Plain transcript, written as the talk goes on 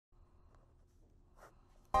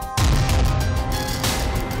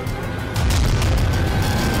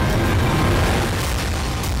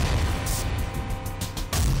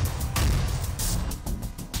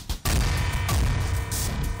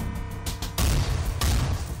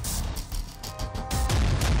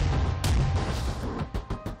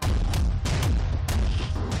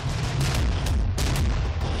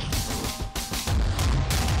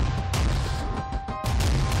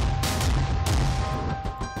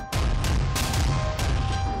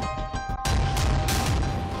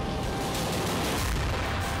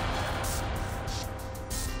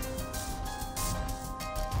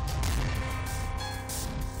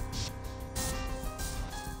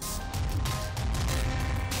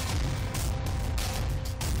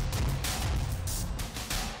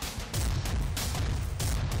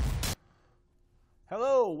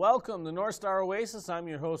welcome to North Star Oasis. I'm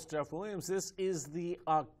your host, Jeff Williams. This is the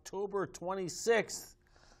October 26th,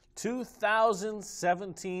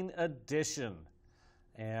 2017 edition.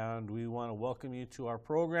 And we want to welcome you to our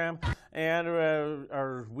program. And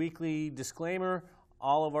our weekly disclaimer,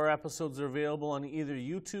 all of our episodes are available on either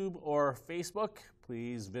YouTube or Facebook.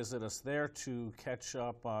 Please visit us there to catch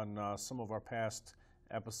up on some of our past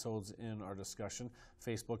episodes in our discussion.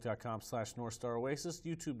 Facebook.com/NorthStarOasis,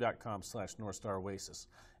 YouTube.com/NorthStarOasis.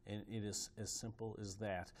 And it is as simple as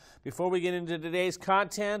that. Before we get into today's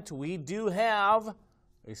content, we do have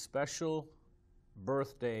a special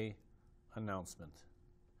birthday announcement.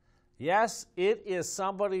 Yes, it is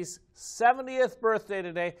somebody's 70th birthday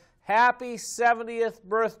today. Happy 70th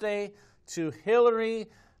birthday to Hillary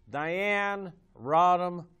Diane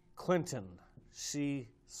Rodham Clinton. She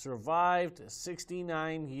survived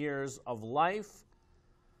 69 years of life.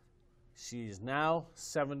 She's now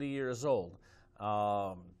 70 years old.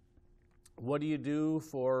 What do you do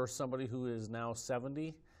for somebody who is now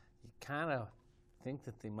 70? You kind of think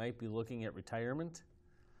that they might be looking at retirement.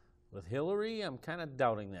 With Hillary, I'm kind of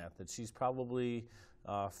doubting that she's probably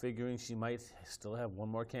figuring she might still have one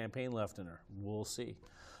more campaign left in her. We'll see.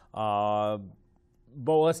 But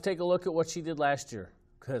let's take a look at what she did last year.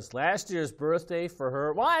 Because last year's birthday for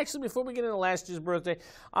her, well, actually, before we get into last year's birthday,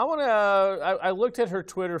 I looked at her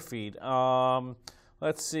Twitter feed.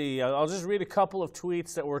 Let's see. I'll just read a couple of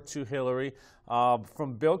tweets that were to Hillary.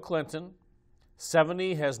 From Bill Clinton,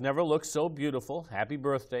 70 has never looked so beautiful. Happy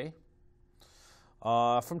birthday.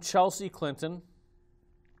 From Chelsea Clinton,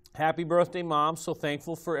 happy birthday, Mom. So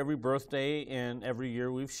thankful for every birthday and every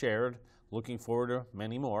year we've shared. Looking forward to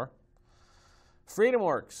many more.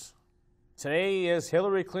 FreedomWorks. Today is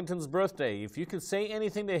Hillary Clinton's birthday. If you could say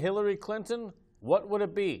anything to Hillary Clinton, what would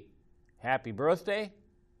it be? Happy birthday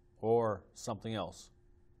or something else?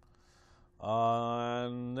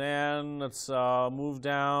 And then let's move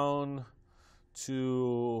down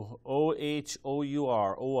to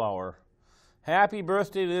OHOUR. Happy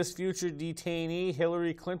birthday to this future detainee,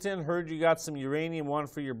 Hillary Clinton. Heard you got some uranium-1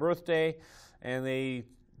 for your birthday. And they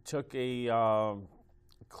took a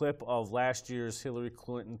clip of last year's Hillary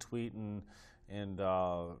Clinton tweet and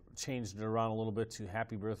changed it around a little bit to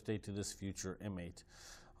happy birthday to this future inmate.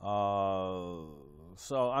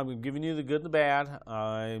 So I'm giving you the good and the bad.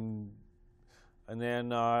 And then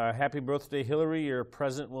happy birthday, Hillary. Your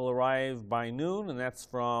present will arrive by noon, and that's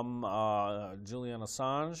from Julian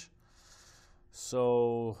Assange.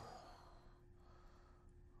 So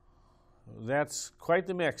that's quite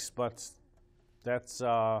the mix, but that's...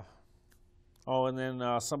 Oh, and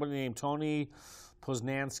then somebody named Tony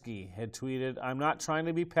Poznansky had tweeted, I'm not trying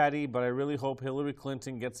to be petty, but I really hope Hillary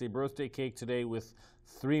Clinton gets a birthday cake today with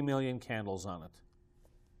 3 million candles on it.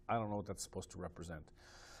 I don't know what that's supposed to represent.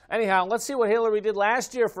 Anyhow, let's see what Hillary did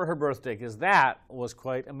last year for her birthday, because that was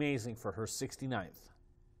quite amazing for her 69th.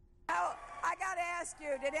 Now, I got to ask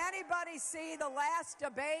you, did anybody see the last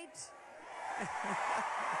debate?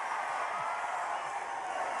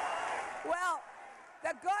 Well,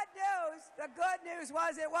 the good news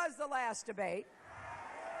was it was the last debate.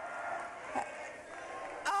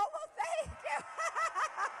 Oh, well, thank you.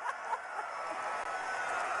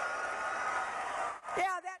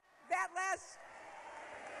 Yeah, that last...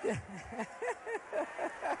 Thank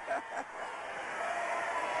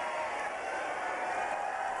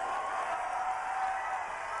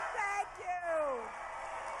you.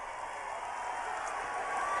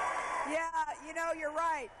 Yeah, you know, you're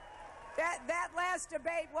right. That last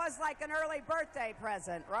debate was like an early birthday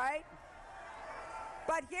present, right?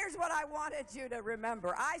 But here's what I wanted you to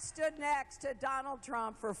remember. I stood next to Donald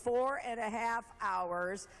Trump for 4.5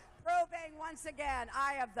 hours, proving once again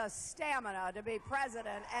I have the stamina to be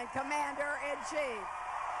president and commander-in-chief.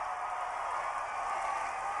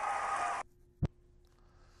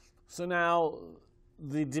 So now,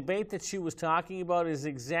 the debate that she was talking about is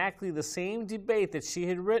exactly the same debate that she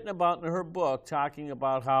had written about in her book, talking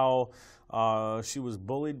about how she was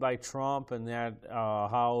bullied by Trump and that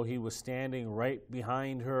how he was standing right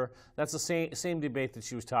behind her. That's the same debate that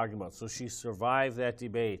she was talking about. So she survived that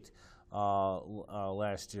debate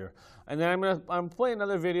last year. And then I'm playing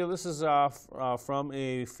another video. This is from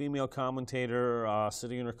a female commentator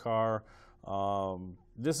sitting in her car.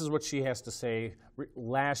 This is what she has to say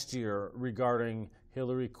last year regarding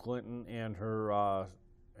Hillary Clinton and her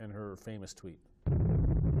famous tweet.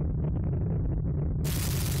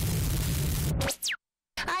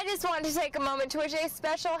 I just want to take a moment to wish a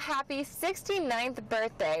special happy 69th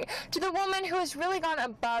birthday to the woman who has really gone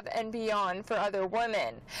above and beyond for other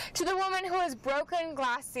women. To the woman who has broken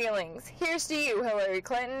glass ceilings. Here's to you, Hillary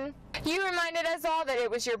Clinton. You reminded us all that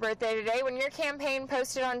it was your birthday today when your campaign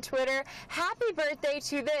posted on Twitter, "Happy birthday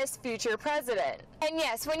to this future president." And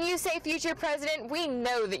yes, when you say future president, we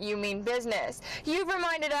know that you mean business. You've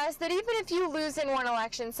reminded us that even if you lose in one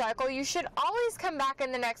election cycle, you should always come back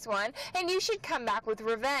in the next one, and you should come back with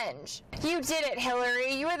revenge. You did it,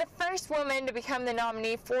 Hillary. You were the first woman to become the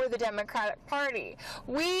nominee for the Democratic Party.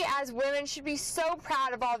 We as women should be so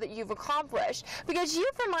proud of all that you've accomplished, because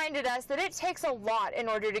you've reminded us that it takes a lot in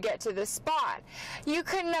order to get to this spot. You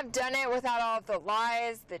couldn't have done it without all of the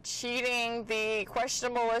lies, the cheating, the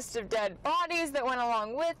questionable list of dead bodies that went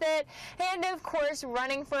along with it, and of course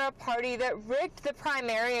running for a party that rigged the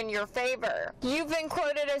primary in your favor. You've been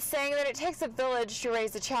quoted as saying that it takes a village to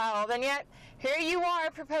raise a child, and yet here you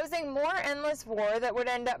are proposing more endless war that would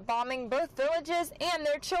end up bombing both villages and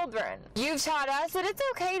their children. You've taught us that it's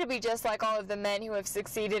okay to be just like all of the men who have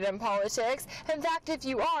succeeded in politics. In fact, if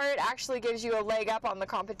you are, it actually gives you a leg up on the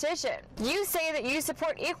competition. You say that you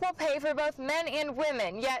support equal pay for both men and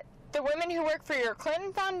women, yet the women who work for your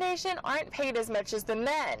Clinton Foundation aren't paid as much as the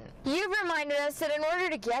men. You've reminded us that in order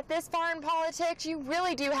to get this far in politics, you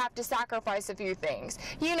really do have to sacrifice a few things.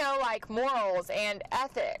 You know, like morals and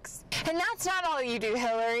ethics. And that's not all you do,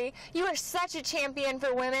 Hillary. You are such a champion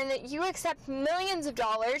for women that you accept millions of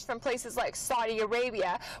dollars from places like Saudi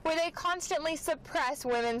Arabia, where they constantly suppress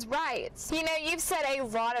women's rights. You know, you've said a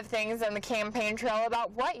lot of things on the campaign trail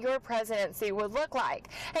about what your presidency would look like.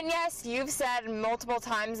 And yes, you've said multiple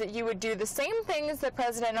times that you would do the same things that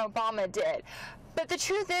President Obama did. But the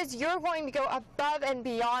truth is, you're going to go above and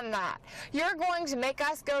beyond that. You're going to make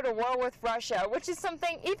us go to war with Russia, which is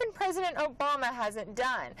something even President Obama hasn't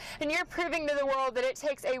done. And you're proving to the world that it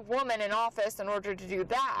takes a woman in office in order to do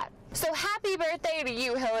that. So happy birthday to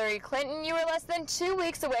you, Hillary Clinton. You are less than 2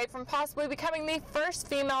 weeks away from possibly becoming the first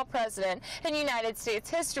female president in United States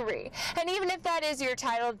history. And even if that is your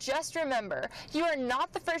title, just remember, you are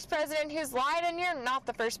not the first president who's lied, and you're not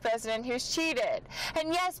the first president who's cheated.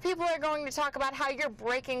 And yes, people are going to talk about how you're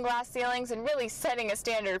breaking glass ceilings and really setting a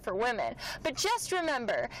standard for women. But just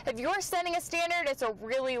remember, if you're setting a standard, it's a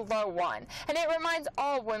really low one. And it reminds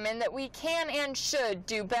all women that we can and should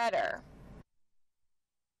do better.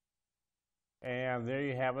 And there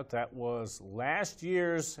you have it. That was last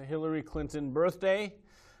year's Hillary Clinton birthday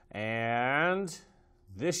and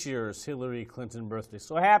this year's Hillary Clinton birthday.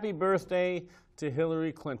 So happy birthday to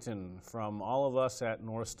Hillary Clinton from all of us at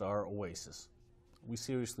North Star Oasis. We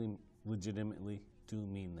seriously, legitimately do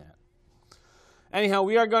mean that. Anyhow,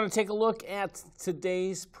 we are going to take a look at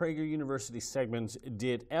today's Prager University segment.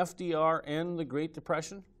 Did FDR end the Great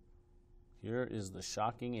Depression? Here is the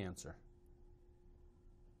shocking answer.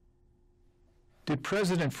 Did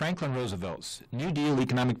President Franklin Roosevelt's New Deal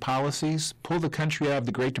economic policies pull the country out of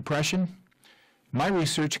the Great Depression? My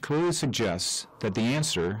research clearly suggests that the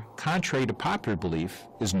answer, contrary to popular belief,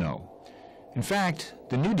 is no. In fact,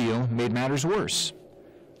 the New Deal made matters worse.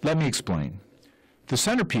 Let me explain. The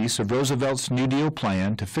centerpiece of Roosevelt's New Deal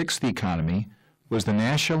plan to fix the economy was the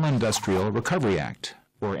National Industrial Recovery Act,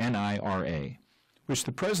 or NIRA, which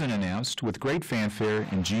the President announced with great fanfare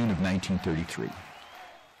in June of 1933.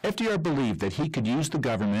 FDR believed that he could use the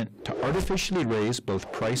government to artificially raise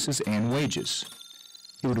both prices and wages.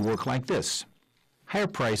 It would work like this. Higher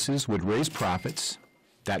prices would raise profits.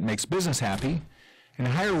 That makes business happy. And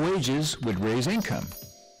higher wages would raise income.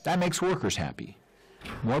 That makes workers happy.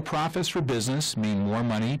 More profits for business mean more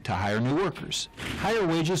money to hire new workers. Higher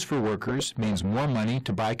wages for workers means more money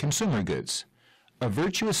to buy consumer goods. A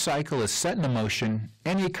virtuous cycle is set in motion,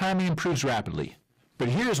 and the economy improves rapidly. But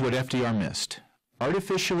here's what FDR missed.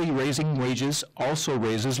 Artificially raising wages also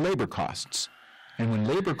raises labor costs. And when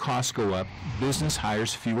labor costs go up, business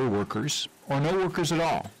hires fewer workers, or no workers at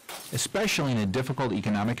all, especially in a difficult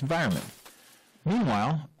economic environment.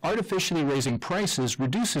 Meanwhile, artificially raising prices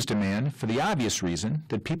reduces demand for the obvious reason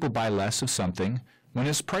that people buy less of something when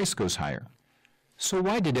its price goes higher. So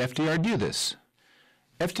why did FDR do this?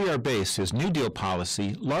 FDR based his New Deal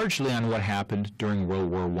policy largely on what happened during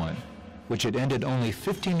World War I, which had ended only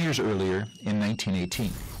 15 years earlier in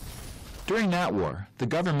 1918. During that war, the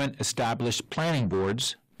government established planning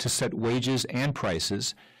boards to set wages and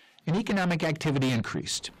prices, and economic activity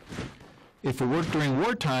increased. If it worked during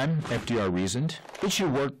wartime, FDR reasoned, it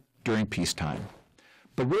should work during peacetime.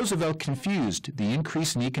 But Roosevelt confused the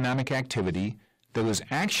increase in economic activity that was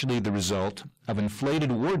actually the result of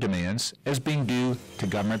inflated war demands as being due to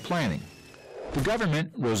government planning. The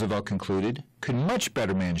government, Roosevelt concluded, could much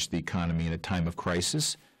better manage the economy in a time of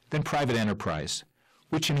crisis than private enterprise,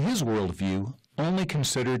 which in his worldview only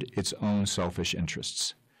considered its own selfish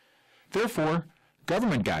interests. Therefore,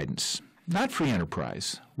 government guidance, not free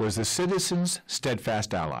enterprise, was the citizens'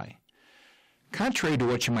 steadfast ally. Contrary to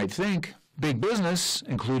what you might think, big business,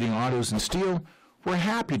 including autos and steel, were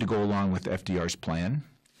happy to go along with FDR's plan,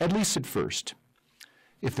 at least at first.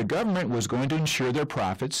 If the government was going to ensure their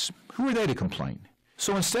profits, who were they to complain?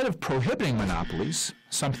 So instead of prohibiting monopolies,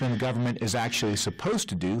 something the government is actually supposed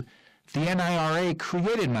to do, the NIRA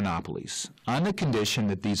created monopolies on the condition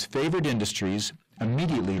that these favored industries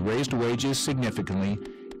immediately raised wages significantly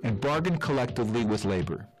and bargained collectively with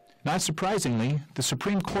labor. Not surprisingly, the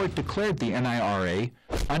Supreme Court declared the NIRA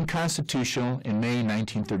unconstitutional in May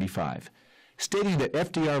 1935, stating that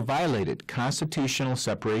FDR violated constitutional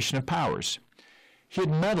separation of powers. He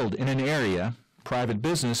had meddled in an area, private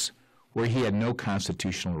business, where he had no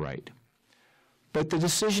constitutional right. But the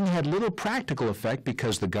decision had little practical effect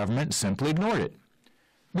because the government simply ignored it.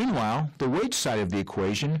 Meanwhile, the wage side of the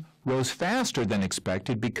equation rose faster than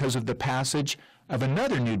expected because of the passage of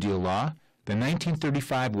another New Deal law, the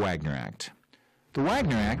 1935 Wagner Act. The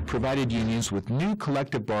Wagner Act provided unions with new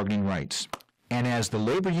collective bargaining rights, and as the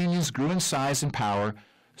labor unions grew in size and power,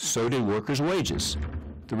 so did workers' wages.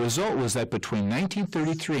 The result was that between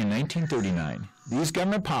 1933 and 1939, these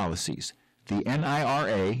government policies, the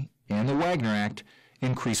NIRA and the Wagner Act,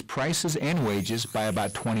 increased prices and wages by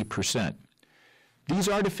about 20%. These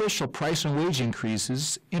artificial price and wage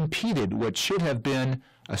increases impeded what should have been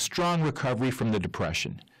a strong recovery from the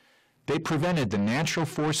Depression. They prevented the natural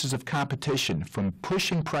forces of competition from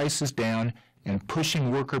pushing prices down and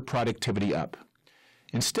pushing worker productivity up.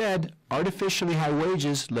 Instead, artificially high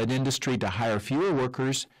wages led industry to hire fewer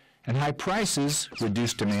workers, and high prices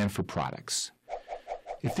reduced demand for products.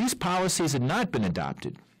 If these policies had not been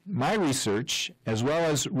adopted, my research, as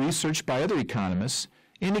well as research by other economists,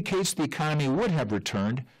 indicates the economy would have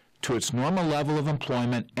returned to its normal level of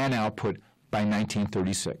employment and output by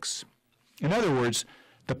 1936. In other words,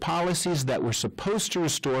 the policies that were supposed to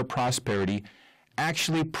restore prosperity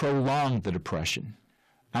actually prolonged the Depression.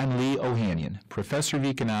 I'm Lee Ohanian, professor of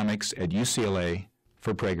economics at UCLA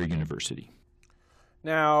for Prager University.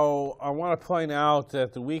 Now, I want to point out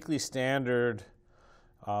that the Weekly Standard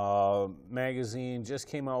magazine just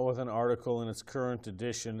came out with an article in its current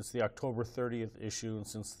edition. It's the October 30th issue, and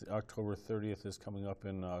since the October 30th is coming up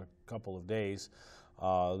in a couple of days,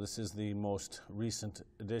 this is the most recent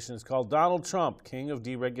edition. It's called Donald Trump, King of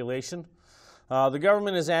Deregulation. The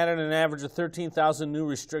government has added an average of 13,000 new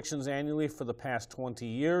restrictions annually for the past 20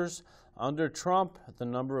 years. Under Trump, the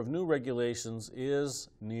number of new regulations is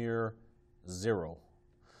near zero.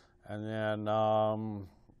 And then I'll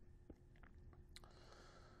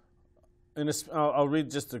read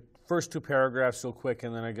just the first two paragraphs real quick,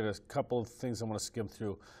 and then I get a couple of things I want to skim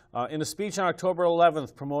through. In a speech on October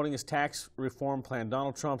 11th promoting his tax reform plan,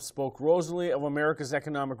 Donald Trump spoke rosily of America's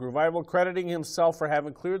economic revival, crediting himself for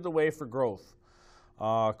having cleared the way for growth.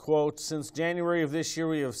 Quote, since January of this year,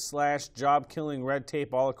 we have slashed job-killing red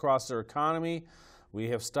tape all across our economy. We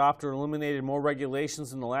have stopped or eliminated more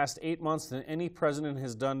regulations in the last 8 months than any president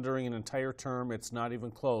has done during an entire term. It's not even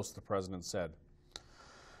close, the president said.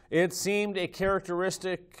 It seemed a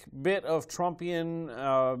characteristic bit of Trumpian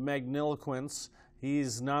magniloquence.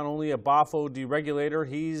 He's not only a boffo deregulator,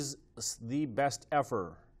 he's the best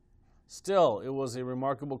ever. Still, it was a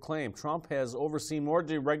remarkable claim. Trump has overseen more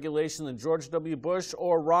deregulation than George W. Bush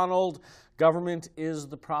or Ronald. Government is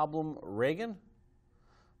the problem, Reagan?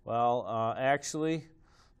 Well, actually,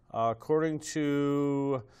 according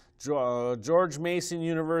to George Mason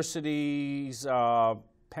University's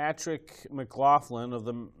Patrick McLaughlin of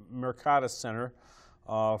the Mercatus Center,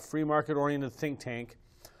 free market-oriented think tank,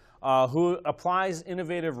 who applies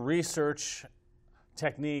innovative research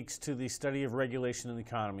techniques to the study of regulation in the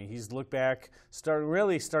economy. He's looked back,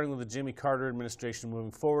 starting with the Jimmy Carter administration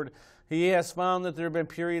moving forward. He has found that there have been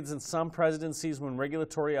periods in some presidencies when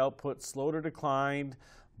regulatory output slowed or declined,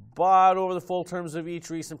 but over the full terms of each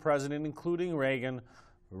recent president, including Reagan,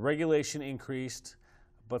 regulation increased.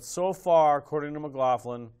 But so far, according to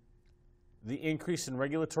McLaughlin, the increase in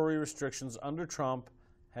regulatory restrictions under Trump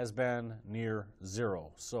has been near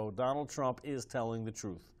zero. So Donald Trump is telling the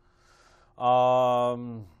truth.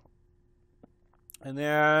 And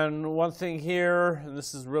then one thing here, and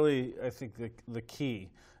this is really, I think, the key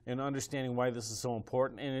in understanding why this is so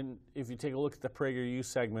important. And if you take a look at the PragerU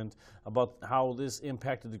segment about how this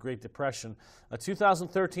impacted the Great Depression, a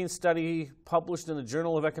 2013 study published in the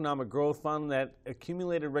Journal of Economic Growth found that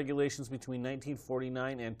accumulated regulations between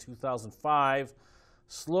 1949 and 2005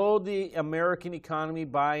 slowed the American economy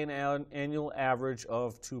by an annual average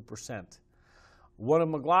of 2%. One of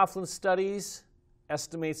McLaughlin's studies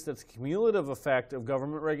estimates that the cumulative effect of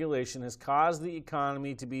government regulation has caused the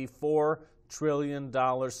economy to be $4 trillion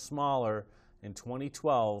smaller in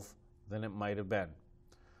 2012 than it might have been.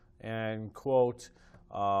 And quote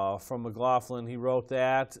from McLaughlin, he wrote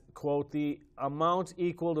that, quote, the amount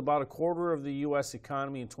equaled about a quarter of the U.S.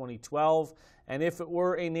 economy in 2012, and if it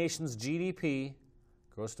were a nation's GDP,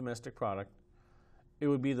 gross domestic product, it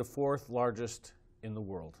would be the fourth largest in the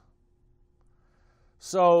world.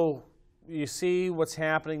 So you see what's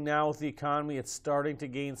happening now with the economy. It's starting to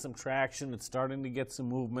gain some traction. It's starting to get some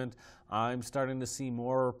movement. I'm starting to see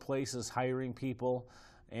more places hiring people.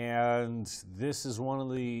 And this is one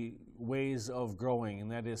of the ways of growing,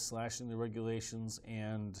 and that is slashing the regulations.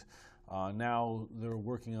 And now they're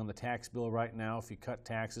working on the tax bill right now. If you cut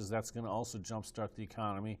taxes, that's going to also jumpstart the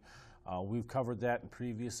economy. We've covered that in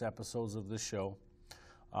previous episodes of this show.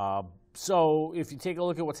 So if you take a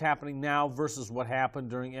look at what's happening now versus what happened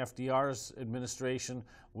during FDR's administration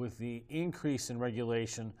with the increase in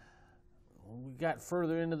regulation, we got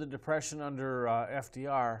further into the Depression under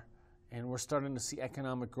FDR, and we're starting to see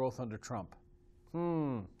economic growth under Trump.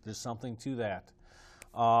 There's something to that.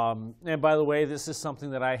 And by the way, this is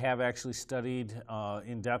something that I have actually studied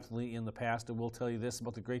in-depthly in the past. I will tell you this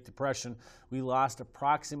about the Great Depression. We lost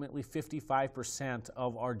approximately 55%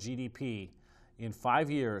 of our GDP in 5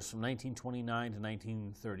 years, from 1929 to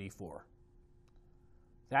 1934.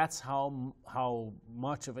 That's how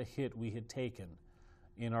much of a hit we had taken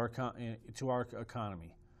to our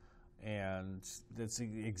economy. And that's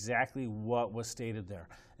exactly what was stated there.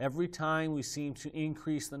 Every time we seem to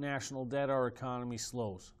increase the national debt, our economy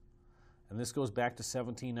slows. And this goes back to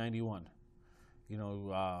 1791. You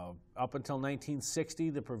know, up until 1960,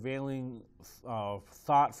 the prevailing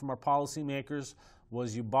thought from our policymakers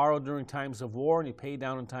was you borrow during times of war and you pay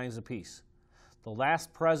down in times of peace. The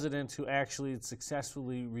last president who actually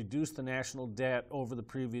successfully reduced the national debt over the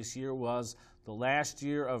previous year was the last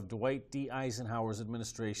year of Dwight D. Eisenhower's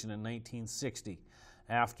administration in 1960.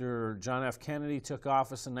 After John F. Kennedy took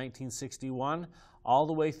office in 1961, all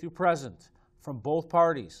the way through present, from both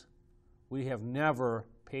parties, we have never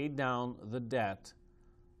paid down the debt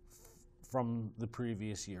from the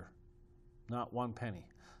previous year. Not one penny.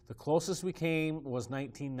 The closest we came was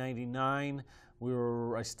 1999.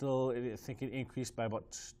 I think it increased by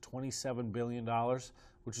about $27 billion,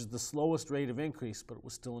 which is the slowest rate of increase, but it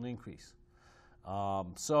was still an increase.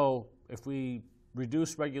 So if we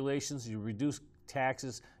reduce regulations, you reduce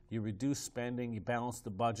taxes, you reduce spending, you balance the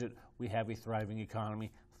budget, we have a thriving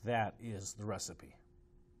economy. That is the recipe.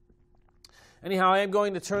 Anyhow, I am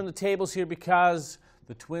going to turn the tables here because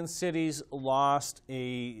the Twin Cities lost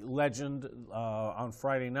a legend on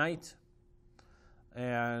Friday night,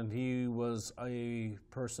 and he was a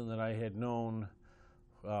person that I had known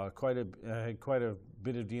had quite a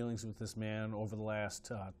bit of dealings with this man over the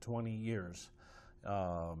last 20 years,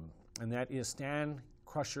 and that is Stan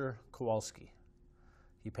Krusher Kowalski.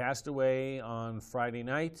 He passed away on Friday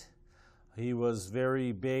night. He was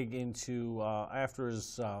very big into, after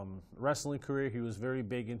his wrestling career, he was very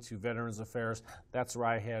big into Veterans Affairs. That's where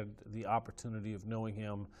I had the opportunity of knowing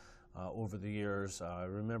him over the years. I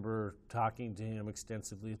remember talking to him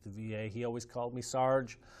extensively at the VA. He always called me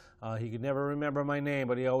Sarge. He could never remember my name,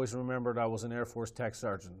 but he always remembered I was an Air Force Tech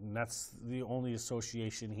Sergeant, and that's the only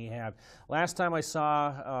association he had. Last time I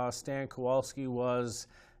saw Stan Kowalski was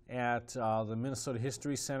at the Minnesota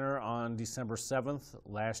History Center on December 7th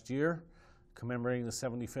last year, commemorating the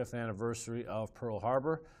 75th anniversary of Pearl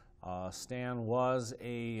Harbor. Stan was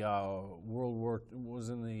in the World War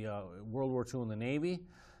II in the Navy,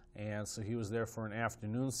 and so he was there for an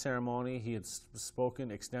afternoon ceremony. He had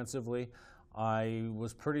spoken extensively. I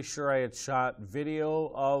was pretty sure I had shot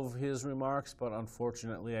video of his remarks, but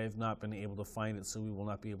unfortunately I have not been able to find it, so we will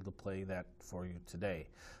not be able to play that for you today.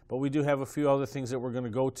 But we do have a few other things that we're going to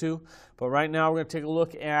go to. But right now we're going to take a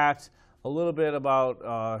look at a little bit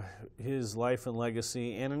about his life and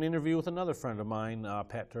legacy and an interview with another friend of mine,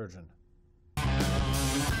 Pat Turgeon.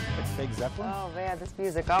 Big Zeppelin? Oh man, this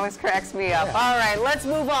music always cracks me up. Yeah. All right, let's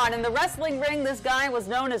move on. In the wrestling ring, this guy was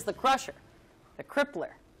known as the Crusher, the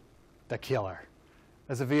Crippler, the Killer.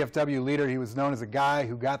 As a VFW leader, he was known as a guy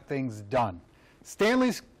who got things done.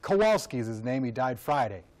 Stanley Kowalski is his name. He died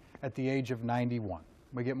Friday at the age of 91.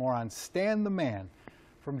 We get more on Stan the Man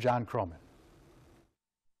from John Croman.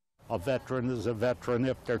 A veteran is a veteran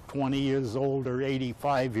if they're 20 years old or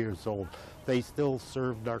 85 years old. They still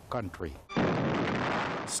served our country.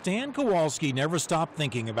 Stan Kowalski never stopped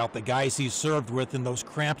thinking about the guys he served with in those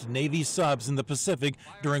cramped Navy subs in the Pacific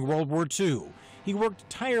during World War II. He worked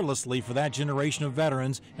tirelessly for that generation of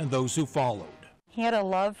veterans and those who followed. He had a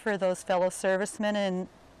love for those fellow servicemen and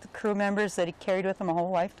the crew members that he carried with him a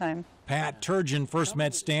whole lifetime. Pat Turgeon first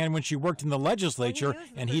met Stan when she worked in the legislature,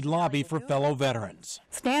 and he'd lobby for fellow veterans.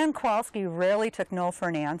 Stan Kowalski rarely took no for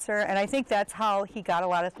an answer, and I think that's how he got a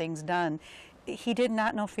lot of things done. He did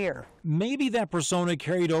not know fear. Maybe that persona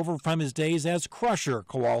carried over from his days as Krusher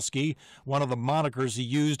Kowalski, one of the monikers he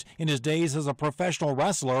used in his days as a professional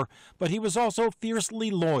wrestler, but he was also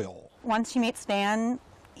fiercely loyal. Once you meet Stan,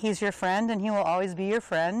 he's your friend, and he will always be your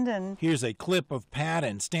friend. And here's a clip of Pat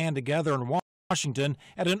and Stan together in Washington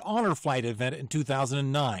at an honor flight event in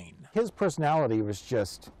 2009. His personality was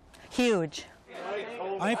just huge.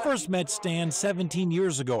 I first met Stan 17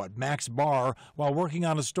 years ago at Mac's Bar while working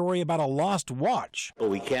on a story about a lost watch. But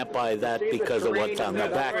we can't buy that because of what's on the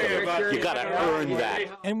back of it. You got to earn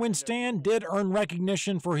that. And when Stan did earn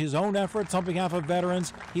recognition for his own efforts on behalf of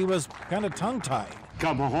veterans, he was kind of tongue-tied.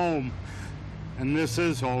 Come home, and this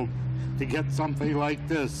is home, to get something like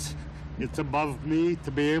this. It's above me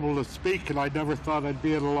to be able to speak, and I never thought I'd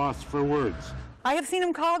be at a loss for words. I have seen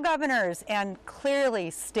him call governors and clearly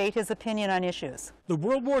state his opinion on issues. The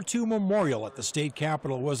World War II memorial at the state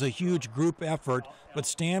capitol was a huge group effort, but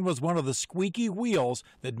Stan was one of the squeaky wheels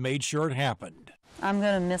that made sure it happened. I'm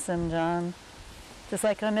going to miss him, John, just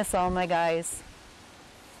like I miss all my guys.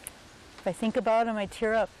 If I think about him, I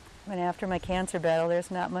tear up. And after my cancer battle, there's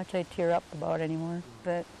not much I tear up about anymore,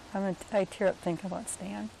 but I tear up thinking about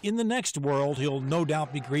Stan. In the next world, he'll no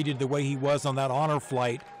doubt be greeted the way he was on that honor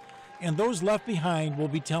flight, and those left behind will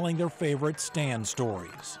be telling their favorite Stan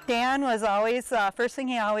stories. Stan was always, first thing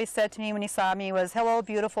he always said to me when he saw me was, "Hello,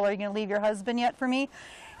 beautiful, are you going to leave your husband yet for me?"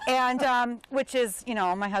 And, which is, you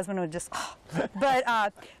know, my husband would just,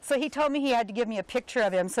 but, so he told me he had to give me a picture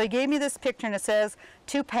of him. So he gave me this picture, and it says,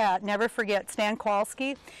 "To Pat, never forget, Stan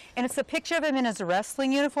Kowalski." And it's a picture of him in his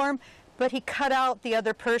wrestling uniform, but he cut out the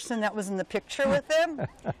other person that was in the picture with him.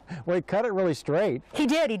 Well, he cut it really straight. He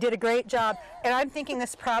did a great job. And I'm thinking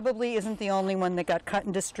this probably isn't the only one that got cut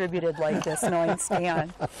and distributed like this, knowing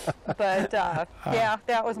Stan. But, yeah,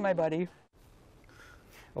 that was my buddy.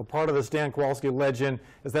 Well, part of the Stan Kowalski legend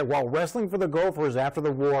is that while wrestling for the Gophers after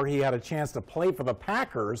the war, he had a chance to play for the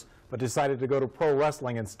Packers, but decided to go to pro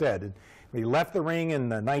wrestling instead. When he left the ring in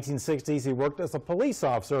the 1960s, he worked as a police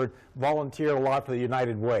officer, volunteered a lot for the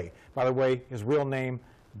United Way. By the way, his real name,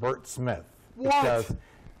 Bert Smith. What? Because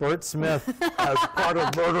Bert Smith, as part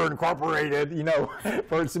of Murder Incorporated, you know,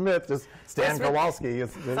 Bert Smith, just Stan Kowalski.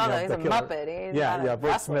 Is, he's a Muppet. Yeah,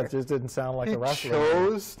 Bert Smith just didn't sound like a wrestler. He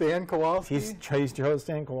chose Stan Kowalski? He chose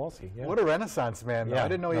Stan Kowalski, yeah. What a Renaissance man, though. Yeah, I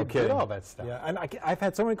didn't know he did all that stuff. Yeah, and I've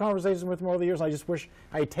had so many conversations with him over the years, and I just wish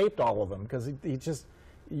I taped all of them, because he just,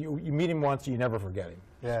 you meet him once, you never forget him.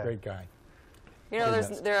 Yeah. He's a great guy. You know,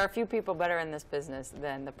 there are a few people better in this business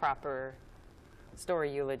than the proper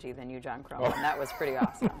story eulogy than you, John Crumb, and that was pretty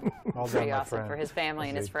awesome. Well pretty done, awesome friend. for his family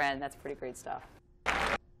and his friend. That's pretty great stuff.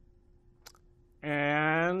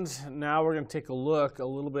 And now we're going to take a look a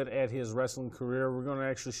little bit at his wrestling career. We're going to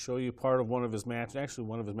actually show you part of one of his matches. Actually,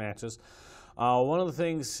 one of his matches. One of the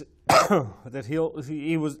things that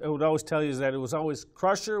he would always tell you is that it was always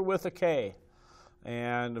Krusher with a K.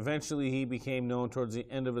 And eventually he became known towards the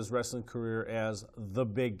end of his wrestling career as the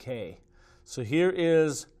Big K. So here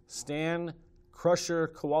is Stan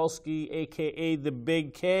Krusher Kowalski, a.k.a. the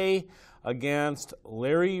Big K, against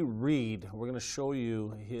Larry Reed. We're going to show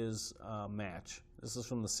you his match. This is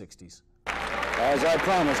from the 60s. As I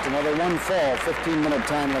promised, another one-fall, 15-minute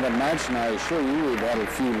time limit match, and I assure you we've had a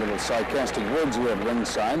few little sarcastic words here at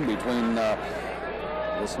ringside between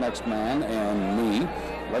this next man and me.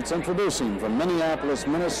 Let's introduce him from Minneapolis,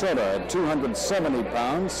 Minnesota, at 270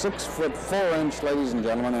 pounds, 6'4", ladies and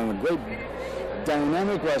gentlemen, and a great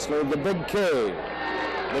dynamic wrestler, the Big K.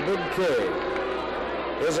 The Big K.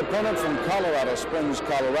 His opponent from Colorado Springs,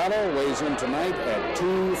 Colorado, weighs in tonight at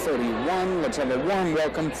 231. Let's have a warm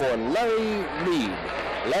welcome for Larry Reed.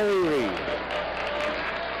 Larry Reed.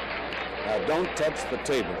 Now, don't touch the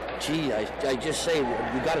table. Gee, I just say,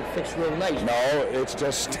 you got it fixed real nice. No, it's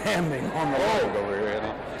just standing on the leg over here. You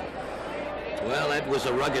know? Well, that was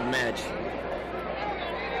a rugged match.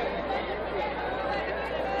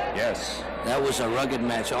 Yes. That was a rugged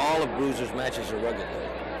match. All of Bruiser's matches are rugged.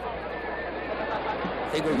 I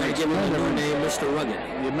think we're going to give him the new name, Mr. Rugged.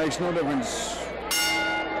 It makes no difference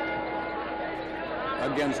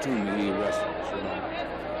against whom he wrestles, you know.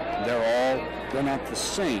 They're not the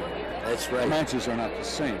same. That's right. The matches are not the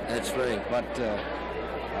same. That's right. But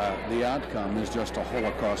the outcome is just a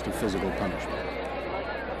holocaust of physical punishment.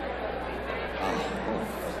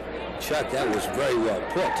 Chuck, that was very well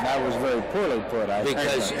put. That was very poorly put.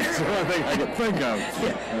 Because that's the one thing I could think of.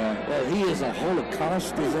 Yeah. Well, he is a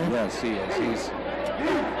holocaust, is he? Yes, he is.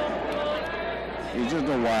 He's just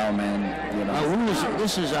a wild man, you know.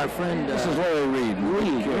 This is our friend. This is Larry Reed.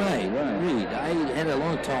 Reed, right. Reed. I had a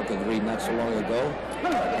long talk with Reed not so long ago,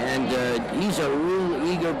 and he's a real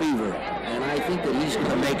eager beaver, and I think that he's going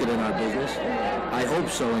to make it in our business. I hope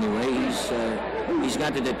so, anyway. He's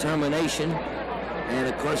got the determination, and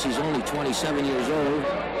of course he's only 27 years old,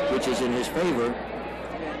 which is in his favor.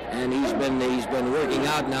 And he's been working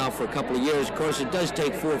out now for a couple of years. Of course, it does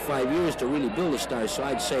take 4 or 5 years to really build a star. So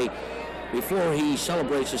I'd say, before he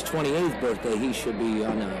celebrates his 28th birthday, he should be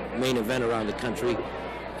on a main event around the country,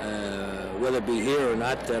 whether it be here or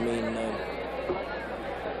not. I mean,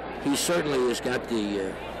 he certainly has got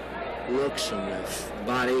the looks and the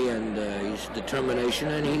body and his determination,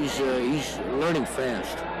 and he's learning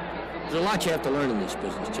fast. There's a lot you have to learn in this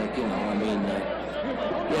business, Chuck. You know, I mean,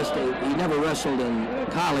 yes, he never wrestled in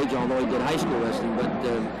college, although he did high school wrestling,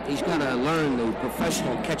 but he's got to learn the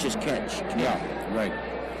professional catch-as-catch. Yeah, right.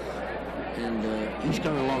 And he's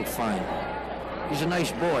coming along fine. He's a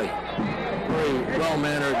nice boy, very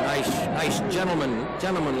well-mannered, nice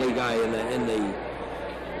gentlemanly guy in the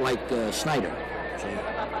like Snyder. So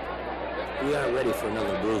we are ready for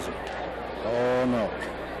another bruiser. Oh no,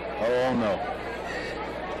 oh no.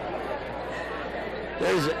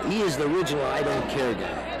 He is the original I don't care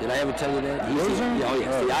guy. Did I ever tell you that? Oh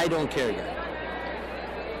yes, the I don't care guy.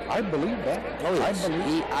 I believe that. Oh yes,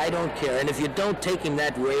 I don't care. And if you don't take him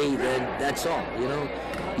that way, then that's all. You know,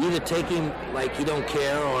 you either take him like he don't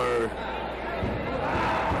care, or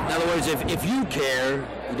in other words, if you care,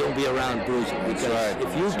 you don't be around Bruiser. Because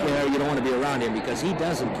if you care, you don't want to be around him because he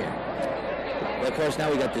doesn't care. But of course, now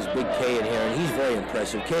we got this big K in here, and he's very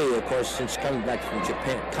impressive. K, of course, since coming back from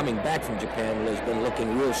Japan, has been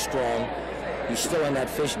looking real strong. He's still on that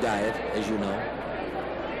fish diet, as you know,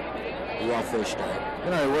 raw fish diet. You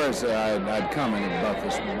know, I'd commented about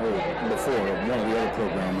this before in one of the other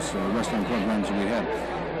programs, wrestling programs that we had.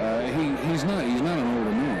 He's not an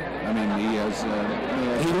older man. I mean, he has.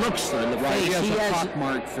 He looks in the face. He has a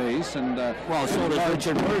pockmarked face, and well, so does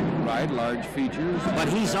Richard Burton. Right, large features. But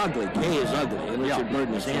he's ugly. Kay is ugly, and Richard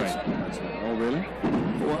Burton is handsome. Right. Oh, really?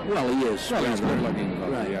 Well, he is. Well, he's good looking.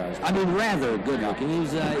 Right. Yeah. I mean, rather good looking.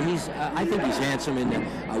 He's. I think he's handsome, and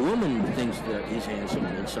a woman thinks that he's handsome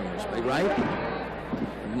in some respect, right?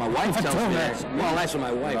 My wife tells me that. Well, that's what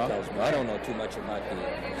my wife tells me. I don't know too much about the.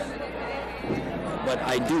 But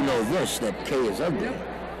I do know this, that Kay is ugly.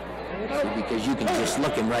 Because you can just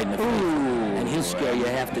look him right in the face, and he'll scare you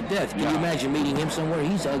half to death. Can you imagine meeting him somewhere?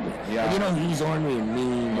 He's ugly. Yeah. And you know, he's ornery and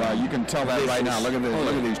mean. Well, you can tell that right now. Look at this.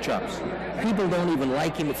 Look at these chops. People don't even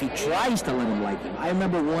like him if he tries to let him like him. I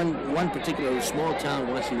remember one particular small town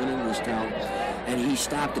once. He went into this town, and he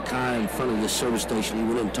stopped the car in front of this service station. He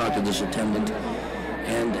went in and talked to this attendant,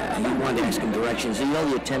 and he wanted to ask him directions. And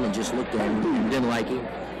the attendant just looked at him and didn't like him.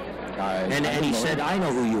 And he said, I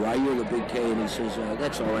know who you are. You're the big K. And he says,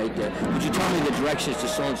 that's all right. Would you tell me the directions to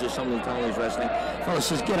so-and-so, somebody in town he's wrestling? The fellow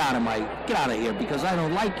says, get out of here because I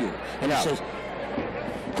don't like you. And he says,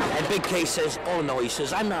 and Big K says, oh no, he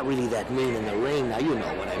says, I'm not really that mean in the ring. Now you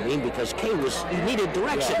know what I mean, because K he needed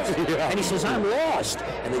directions. And he says, I'm lost.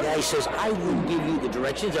 And the guy says, I will give you the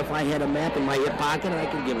directions if I had a map in my hip pocket and I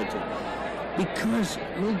could give it to you. Because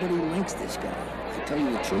nobody likes this guy. To tell you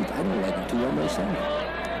the truth, I don't like him too well myself.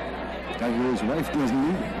 His wife doesn't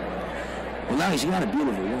either. Well, now he's got a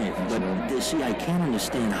beautiful wife, but see, I can't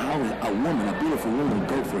understand how a beautiful woman, would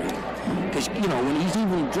go for him. Because you know, when he's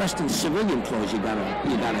even dressed in civilian clothes, you gotta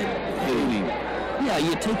hate him. Yeah,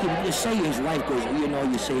 you say his wife goes,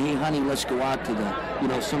 you say, hey honey, let's go out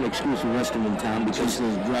to some exclusive restaurant in town because she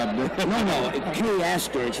says, drop dead. No, Kay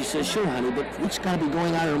asked her, and she says, sure honey, but it's gotta be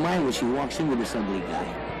going out of her mind when she walks in with this ugly guy.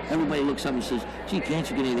 Everybody looks up and says, gee, can't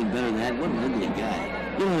you get anything better than that? What an ugly guy.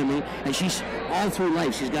 You know what I mean? And she's, all through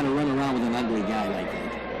life, she's got to run around with an ugly guy like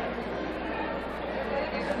that.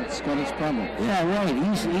 It's got its problem. Yeah, right.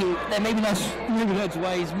 Maybe that's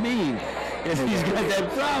why he's mean. If he's got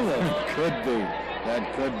that problem. Could be.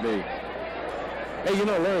 That could be. Hey,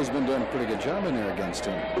 Larry's been doing a pretty good job in there against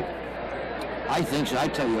him. I think so. I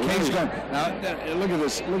tell you. Kane's gone. Now, look at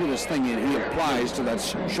this thing he applies to that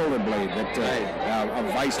shoulder blade, that a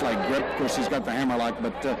vice-like grip. Of course, he's got the hammer-like,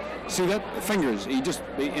 but see that? The fingers. He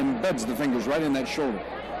embeds the fingers right in that shoulder.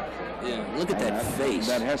 Yeah, look at that face.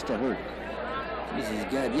 That has to hurt. He's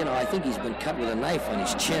got, I think he's been cut with a knife on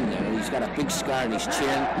his chin there. He's got a big scar on his chin,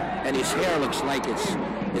 and his hair looks like it's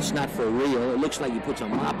It's not for real. It looks like he puts a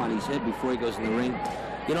mop on his head before he goes in the ring.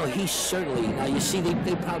 You know, he's certainly, now you see,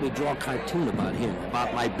 they probably draw a cartoon about him,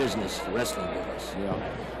 about my business, the wrestling business. Yeah.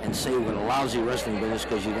 And say we're a lousy wrestling business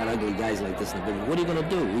because you got ugly guys like this in the business. What are you going to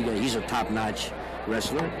do? He's a top-notch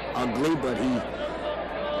wrestler. Ugly, but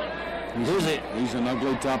he's an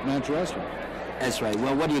ugly top-notch wrestler. That's right.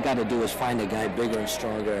 Well, what you got to do is find a guy bigger and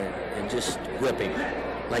stronger and just whip him.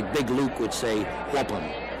 Like Big Luke would say, whoop him.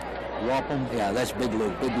 Whop him? Yeah, that's Big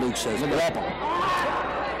Luke. Big Luke says, whoop him.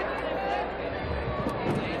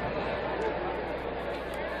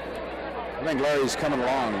 I think Larry's coming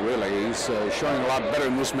along, really. He's showing a lot better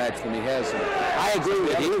in this match than he has. I agree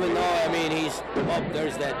with you, even though, I mean,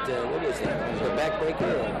 there's that, what is that? The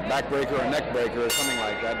backbreaker? Backbreaker or neckbreaker or something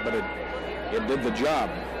like that, but it did the job,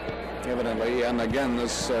 evidently. And again,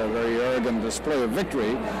 this very arrogant display of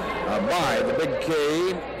victory by the Big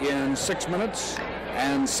K in 6 minutes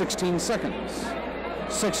and 16 seconds.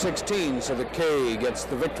 6:16, so the K gets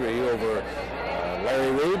the victory over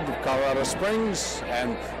Larry Reed of Colorado Springs,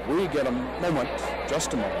 and we get a moment,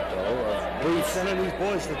 just a moment, though, of brief. Sending these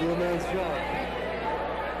boys to do a man's job.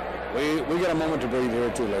 We get a moment to breathe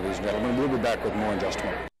here, too, ladies and gentlemen. We'll be back with more in just a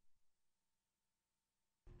moment.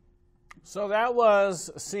 So that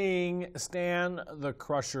was seeing Stan the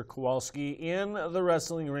Krusher Kowalski in the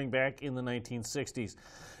wrestling ring back in the 1960s.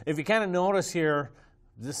 If you kind of notice here,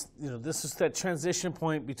 this is that transition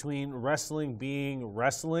point between wrestling being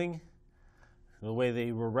wrestling, the way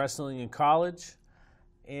they were wrestling in college,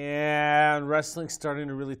 and wrestling starting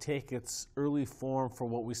to really take its early form for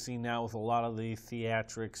what we see now with a lot of the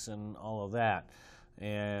theatrics and all of that.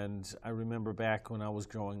 And I remember back when I was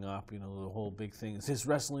growing up, the whole big thing is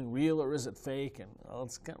wrestling real or is it fake? And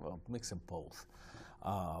it's kind of a mix of both.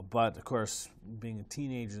 But of course, being a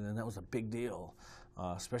teenager then, that was a big deal.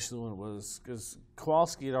 Especially when it was, because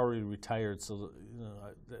Kowalski had already retired, so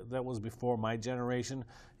that was before my generation.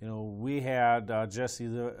 We had Jesse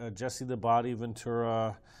the Body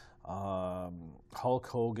Ventura, Hulk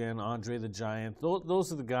Hogan, Andre the Giant.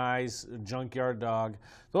 Those are the guys, Junkyard Dog.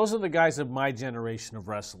 Those are the guys of my generation of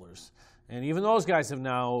wrestlers. And even those guys have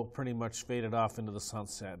now pretty much faded off into the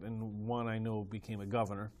sunset. And one I know became a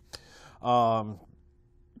governor.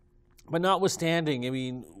 But notwithstanding, I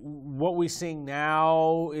mean, what we're seeing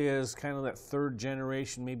now is kind of that third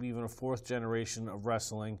generation, maybe even a fourth generation of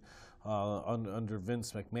wrestling under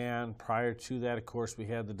Vince McMahon. Prior to that, of course, we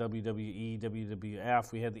had the WWE,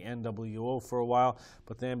 WWF, we had the NWO for a while,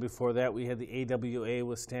 but then before that we had the AWA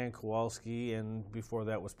with Stan Kowalski, and before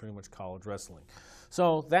that was pretty much college wrestling.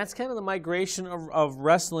 So that's kind of the migration of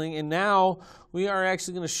wrestling, and now we are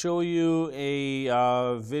actually going to show you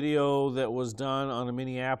a video that was done on a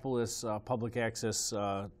Minneapolis public access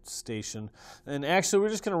station. And actually, we're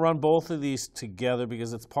just going to run both of these together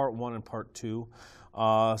because it's part one and part two.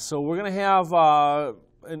 So we're going to have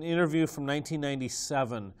an interview from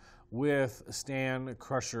 1997 with Stan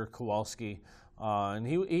Krusher Kowalski. And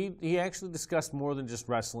he actually discussed more than just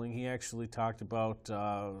wrestling. He actually talked about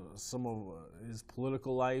some of his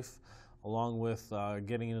political life, along with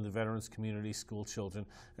getting into the veterans community, school children.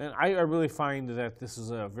 And I really find that this is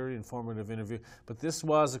a very informative interview. But this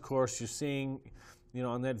was, of course, you're seeing,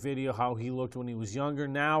 on that video how he looked when he was younger.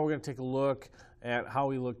 Now we're going to take a look at how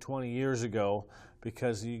he looked 20 years ago,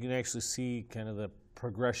 because you can actually see kind of the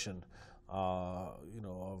progression,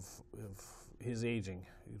 of his aging,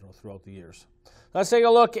 throughout the years. Let's take a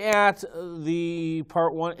look at the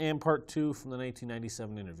part one and part two from the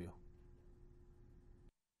 1997 interview.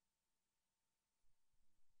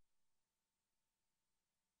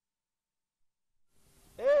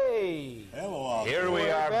 Hey! Hello. Here we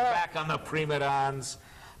are back on the Prima Dons,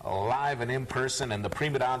 live and in person, and the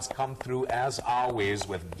Prima Dons come through as always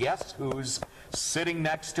with guess who's sitting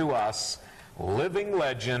next to us, living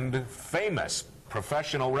legend, famous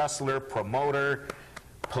professional wrestler, promoter,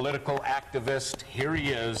 political activist. Here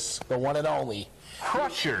he is, the one and only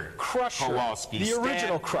Krusher Kowalski. The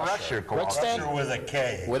original Krusher Kowalski. Krusher with a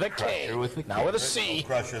K. With a K. Krusher with a K. Now with a C.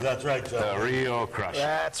 Krusher, that's right, Joe. The real Krusher.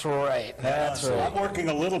 That's right. That's right. I'm working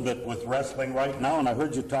a little bit with wrestling right now, and I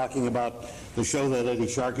heard you talking about the show that Eddie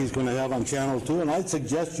Sharkey's going to have on Channel 2, and I'd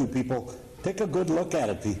suggest you people take a good look at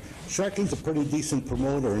it. Sharkey's a pretty decent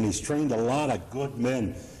promoter, and he's trained a lot of good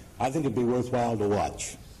men. I think it'd be worthwhile to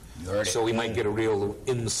watch. So we might get a real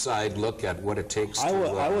inside look at what it takes to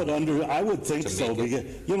I would think so, because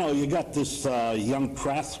you got this young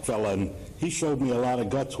Prath fella, and he showed me a lot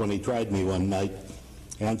of guts when he tried me one night,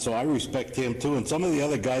 and so I respect him too. And some of the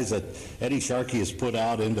other guys that Eddie Sharkey has put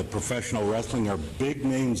out into professional wrestling are big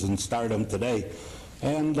names in stardom today,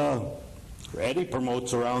 and Eddie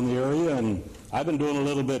promotes around the area, and I've been doing a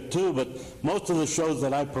little bit too, but most of the shows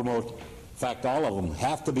that I promote, in fact, all of them,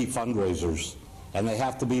 have to be fundraisers. And they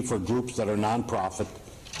have to be for groups that are nonprofit,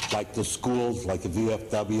 like the schools, like the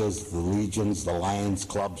VFWs, the Legions, the Lions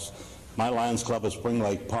Clubs. My Lions Club at Spring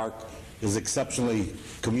Lake Park is exceptionally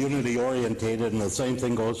community-orientated, and the same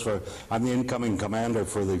thing goes for, I'm the incoming commander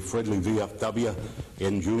for the Fridley VFW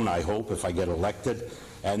in June, I hope, if I get elected.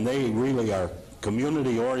 And they really are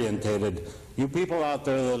community-orientated. You people out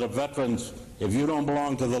there that are veterans, if you don't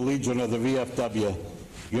belong to the Legion or the VFW,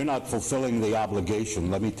 you're not fulfilling the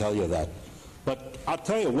obligation, let me tell you that. But I'll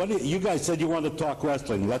tell you, you guys said you want to talk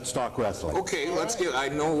wrestling. Let's talk wrestling. Okay, let's get, I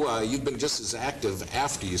know you've been just as active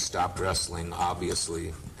after you stopped wrestling,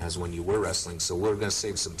 obviously, as when you were wrestling, so we're going to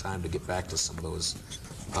save some time to get back to some of those,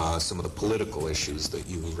 some of the political issues that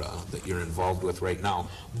you're involved with right now.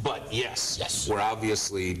 But yes, we're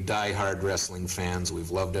obviously die-hard wrestling fans.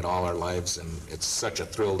 We've loved it all our lives, and it's such a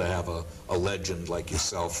thrill to have a legend like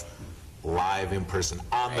yourself live in person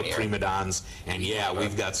on the Prima Dons. And yeah,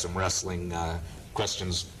 we've got some wrestling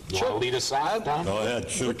questions. You want to lead us off, Tom? Go ahead,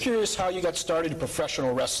 shoot. We're curious how you got started in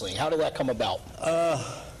professional wrestling. How did that come about?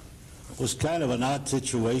 It was kind of an odd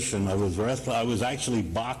situation. I was actually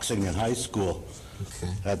boxing in high school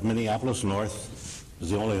at Minneapolis North. It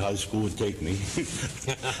was the only high school would take me.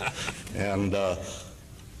 And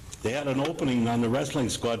they had an opening on the wrestling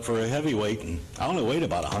squad for a heavyweight, and I only weighed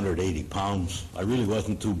about 180 pounds. I really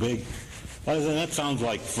wasn't too big. But I said, that sounds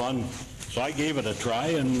like fun. So I gave it a try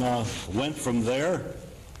and went from there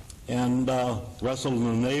and wrestled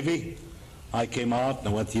in the Navy. I came out and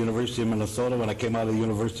I went to the University of Minnesota. When I came out of the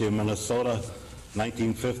University of Minnesota,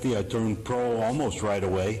 1950, I turned pro almost right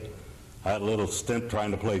away. I had a little stint trying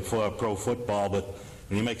to play pro football, but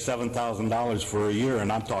when you make $7,000 for a year,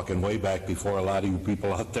 and I'm talking way back before a lot of you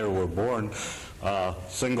people out there were born,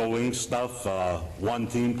 single wing stuff, one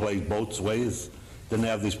team plays both ways. Didn't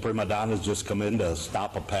have these prima donnas just come in to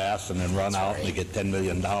stop a pass and then run out and they get $10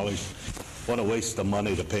 million. What a waste of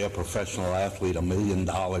money to pay a professional athlete $1 million,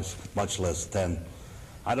 much less 10.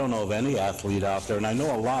 I don't know of any athlete out there, and I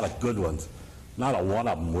know a lot of good ones, not a one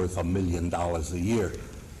of them worth $1 million a year.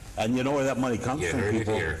 And you know where that money comes from,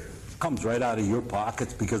 people? It comes right out of your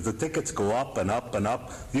pockets because the tickets go up and up and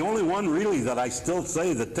up. The only one really that I still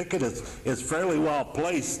say the ticket is fairly well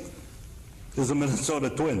placed is the Minnesota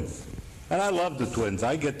Twins. And I love the Twins.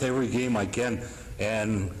 I get to every game I can,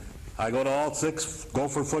 and I go to all 6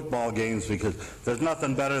 Gopher football games because there's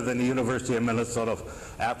nothing better than the University of Minnesota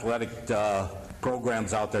athletic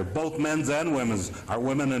programs out there. Both men's and women's. Our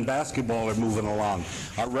women in basketball are moving along.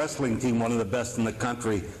 Our wrestling team, one of the best in the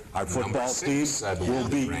country. Our football team will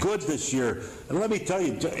be good this year. And let me tell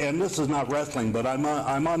you, and this is not wrestling, but I'm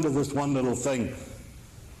onto this one little thing.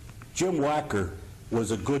 Jim Wacker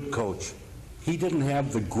was a good coach. He didn't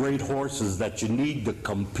have the great horses that you need to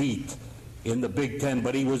compete in the Big Ten,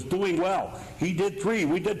 but he was doing well. He did 3.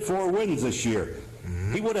 We did 4 wins this year.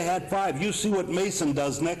 He would have had 5. You see what Mason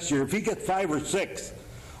does next year. If he gets 5 or 6,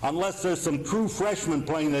 unless there's some true freshmen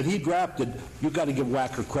playing that he drafted, you got to give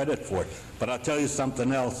Wacker credit for it. But I'll tell you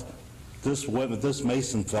something else. This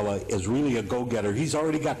Mason fella is really a go-getter. He's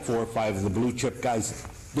already got 4 or 5 of the blue chip guys.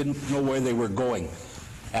 Didn't know where they were going.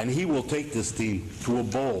 And he will take this team to a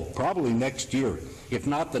bowl, probably next year. If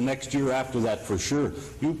not the next year after that, for sure.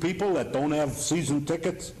 You people that don't have season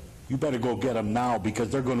tickets, you better go get them now because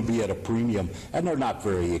they're going to be at a premium. And they're not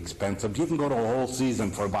very expensive. You can go to a whole season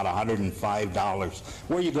for about $105.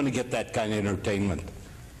 Where are you going to get that kind of entertainment?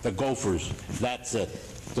 The Gophers, that's it.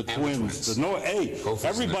 The Twins.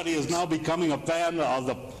 Everybody is now becoming a fan of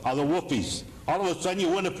the Whoopies. All of a sudden, you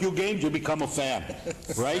win a few games, you become a fan,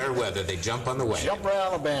 right? Fair weather, they jump on the wagon. Jump right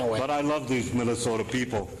on the bandwagon. But I love these Minnesota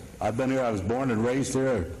people. I've been here, I was born and raised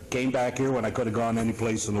here, came back here when I could have gone any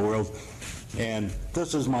place in the world. And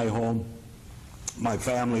this is my home. My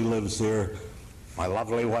family lives here. My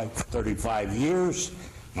lovely wife, 35 years.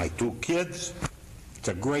 My 2 kids. It's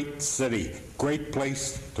a great city, great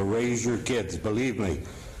place to raise your kids, believe me.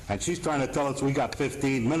 And she's trying to tell us we got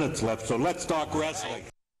 15 minutes left, so let's talk wrestling.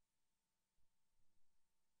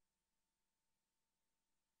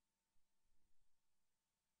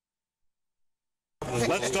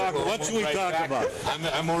 Let's talk, what should we talk about?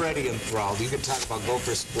 I'm already enthralled. You can talk about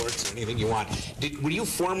Gopher sports or anything you want. Were you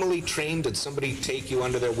formally trained? Did somebody take you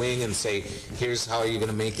under their wing and say, here's how you're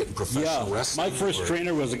going to make it in professional wrestling? My first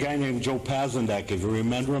trainer was a guy named Joe Pazendak. If you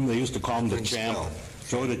remember him, they used to call him the Champ.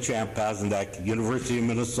 Joe the Champ Pazendak, University of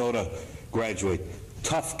Minnesota graduate.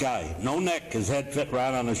 Tough guy. No neck. His head fit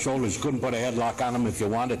right on his shoulders. Couldn't put a headlock on him if you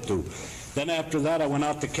wanted to. Then after that, I went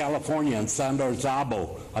out to California, and Sandor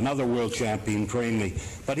Szabo, another world champion, trained me.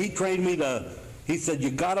 But he trained me to He said, you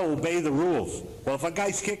got to obey the rules. Well, if a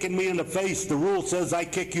guy's kicking me in the face, the rule says I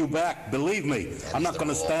kick you back. Believe me, I'm not going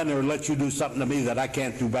to stand there and let you do something to me that I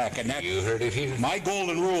can't do back. And that, you heard it here. My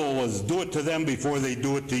golden rule was do it to them before they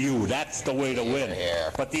do it to you. That's the way to win.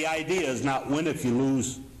 But the idea is not win if you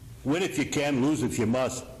lose. Win if you can, lose if you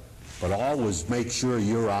must. But always make sure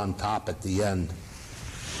you're on top at the end.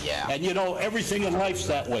 Yeah. And you know, everything in life's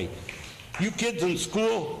that way. You kids in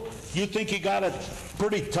school, you think you got it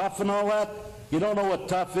pretty tough and all that? You don't know what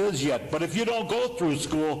tough is yet. But if you don't go through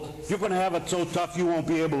school, you're going to have it so tough you won't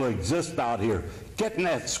be able to exist out here. Get in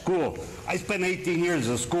that school. I spent 18 years as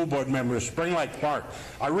a school board member at Spring Lake Park.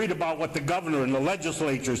 I read about what the governor and the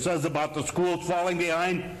legislature says about the schools falling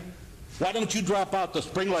behind. Why don't you drop out to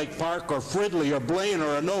Spring Lake Park or Fridley or Blaine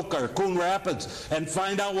or Anoka or Coon Rapids and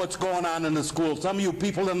find out what's going on in the school? Some of you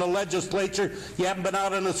people in the legislature, you haven't been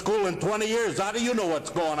out in the school in 20 years. How do you know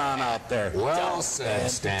what's going on out there? Well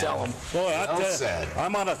said, Stan. Tell them. Boy, well said.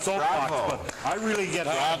 I'm on a soapbox, but I really get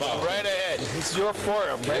hot about it. Right ahead. It's your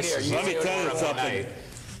forum. Right here. Let me tell you something.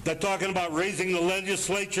 They're talking about raising the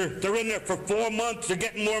legislature. They're in there for 4 months. They're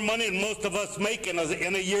getting more money than most of us make in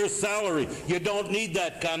a year's salary. You don't need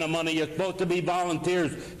that kind of money. You're supposed to be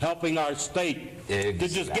volunteers helping our state. Exactly. To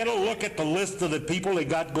just get a look at the list of the people they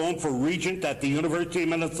got going for regent at the University of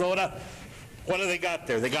Minnesota. What do they got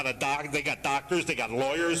there? They got they got doctors, they got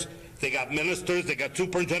lawyers, they got ministers, they got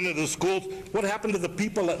superintendent of the schools. What happened to the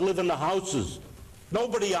people that live in the houses?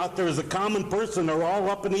 Nobody out there is a common person. They're all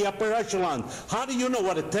up in the upper echelon. How do you know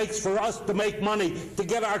what it takes for us to make money to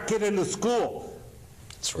get our kid into school?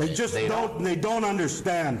 That's right. They just they don't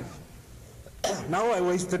understand. Now I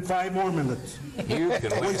wasted 5 more minutes. You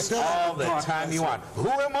can waste all the time you want. Who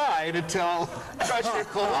am I to tell Krusher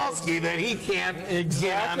Kowalski that he can't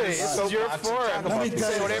get on his soapbox? It's your forum. Let me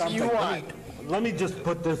tell you whatever you want. Let me just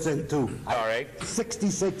put this in too. All right.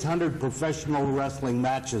 6,600 professional wrestling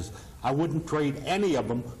matches. I wouldn't trade any of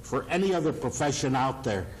them for any other profession out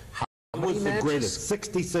there. How was the greatest?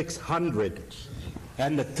 6,600.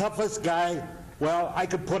 And the toughest guy, well, I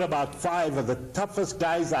could put about 5 of the toughest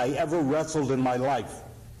guys I ever wrestled in my life.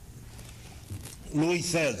 Louis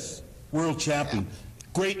says, world champion,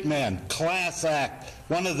 great man, class act,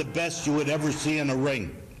 one of the best you would ever see in a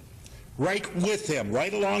ring. Right with him,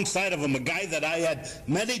 right alongside of him, a guy that I had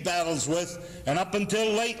many battles with, and up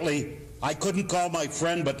until lately, I couldn't call my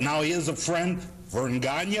friend, but now he is a friend, Vern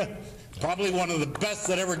Gagne. Probably one of the best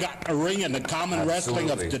that ever got in a ring in the common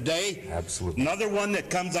wrestling of today. Absolutely. Another one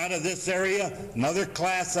that comes out of this area, another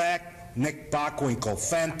class act, Nick Bockwinkel.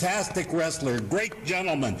 Fantastic wrestler, great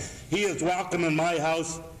gentleman. He is welcome in my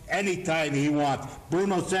house anytime he wants.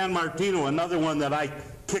 Bruno Sammartino, another one that I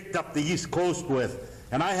kicked up the East Coast with.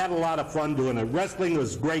 And I had a lot of fun doing it. Wrestling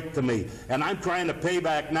was great to me. And I'm trying to pay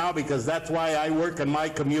back now because that's why I work in my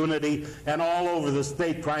community and all over the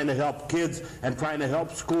state trying to help kids and trying to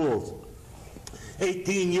help schools.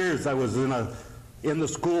 18 years I was in the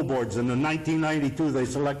school boards. And in 1992, they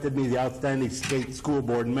selected me the Outstanding State School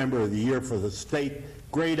Board Member of the Year for the state.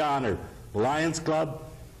 Great honor. Lions Club,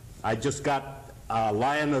 I just got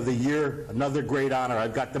Lion of the Year, another great honor.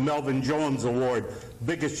 I've got the Melvin Jones Award,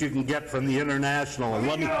 biggest you can get from the international. And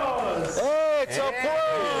let me. Hey, it's a play!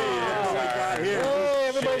 Hey,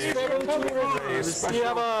 everybody's favorite. You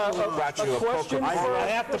have a question? I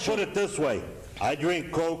have to put it this way. I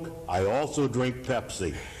drink Coke. I also drink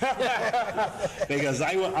Pepsi. Because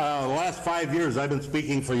the last 5 years I've been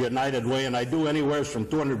speaking for United Way, and I do anywhere from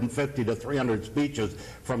 250 to 300 speeches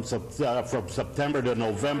from September to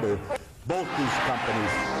November. Both these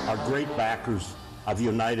companies are great backers of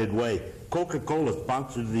United Way. Coca-Cola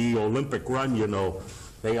sponsored the Olympic run, you know.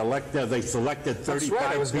 They selected 35 That's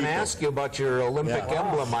right. I was going to ask you about your Olympic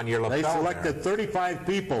emblem on your lapel. They selected 35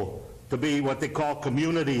 people to be what they call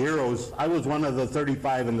community heroes. I was one of the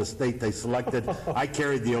 35 in the state they selected. I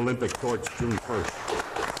carried the Olympic torch June 1st.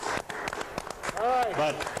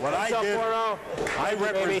 But what I did, I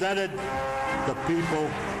represented the people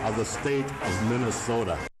of the state of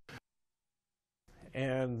Minnesota.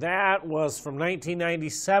 And that was from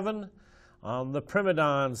 1997 on the Prima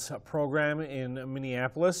Dons program in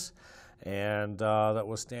Minneapolis. And that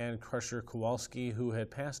was Stan Krusher Kowalski, who had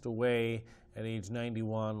passed away at age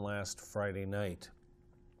 91 last Friday night.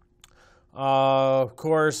 Of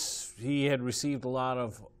course, he had received a lot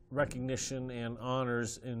of recognition and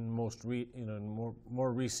honors in more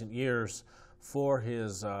recent years for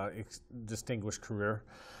his distinguished career.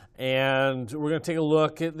 And we're going to take a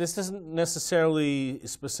look at this. Isn't necessarily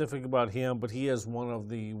specific about him, but he is one of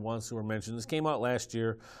the ones who were mentioned. This came out last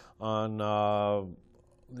year on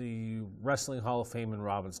the Wrestling Hall of Fame in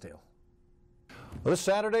Robbinsdale. Well, this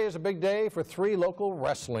Saturday is a big day for 3 local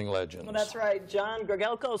wrestling legends. Well, that's right. John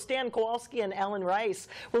Gregelko, Stan Kowalski, and Alan Rice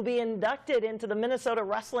will be inducted into the Minnesota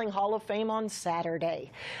Wrestling Hall of Fame on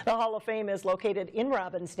Saturday. The Hall of Fame is located in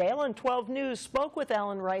Robbinsdale, and 12 News spoke with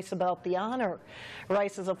Alan Rice about the honor.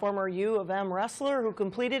 Rice is a former U of M wrestler who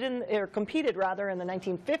competed in the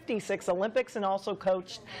 1956 Olympics and also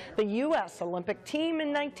coached the U.S. Olympic team in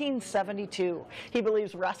 1972. He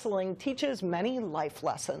believes wrestling teaches many life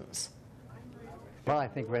lessons. Well, I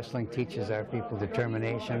think wrestling teaches our people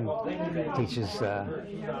determination,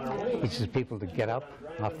 teaches people to get up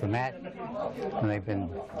off the mat when they've been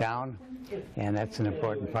down, and that's an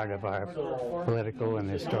important part of our political and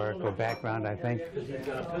historical background, I think.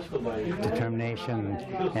 Determination,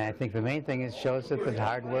 and I think the main thing is shows that the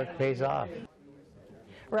hard work pays off.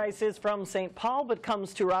 Rice is from St. Paul, but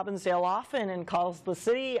comes to Robbinsdale often and calls the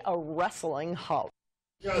city a wrestling hub.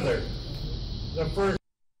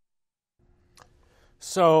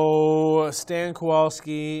 So Stan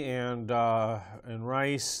Kowalski and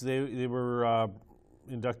Rice, they were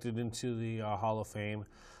inducted into the Hall of Fame.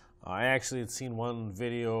 I actually had seen one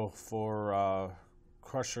video for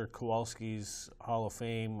Krusher Kowalski's Hall of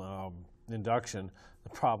Fame induction. The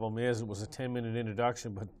problem is it was a 10-minute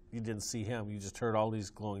introduction, but you didn't see him. You just heard all these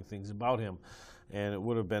glowing things about him. And it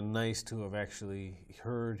would have been nice to have actually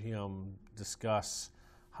heard him discuss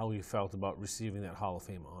how he felt about receiving that Hall of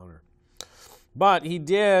Fame honor. But he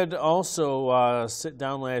did also sit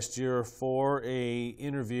down last year for an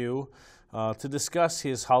interview to discuss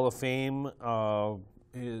his Hall of Fame and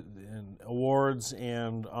awards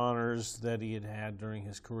and honors that he had had during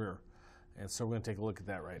his career. And so we're going to take a look at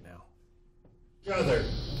that right now.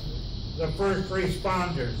 The first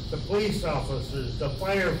responders, the police officers, the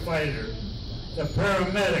firefighters, the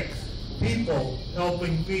paramedics, people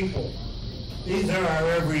helping people. These are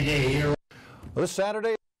our everyday heroes. Well, this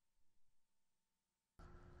Saturday.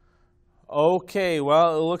 Okay,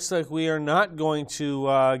 well, it looks like we are not going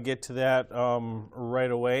to get to that right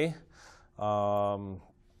away.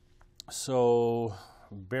 So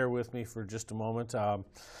bear with me for just a moment.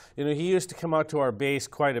 You know, he used to come out to our base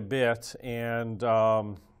quite a bit, and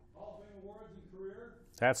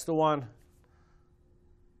that's the one.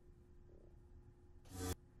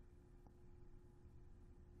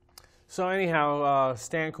 So anyhow,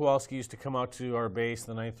 Stan Kowalski used to come out to our base,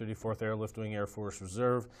 the 934th Airlift Wing Air Force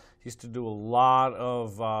Reserve. He used to do a lot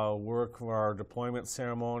of work for our deployment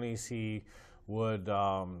ceremonies. He would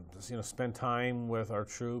spend time with our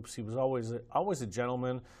troops. He was always a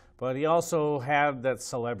gentleman, but he also had that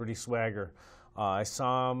celebrity swagger. I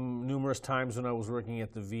saw him numerous times when I was working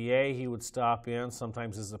at the VA. He would stop in,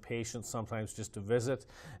 sometimes as a patient, sometimes just to visit.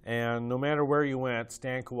 And no matter where you went,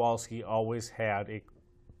 Stan Kowalski always had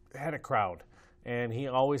a crowd, and he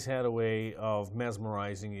always had a way of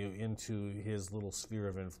mesmerizing you into his little sphere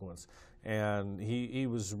of influence. And he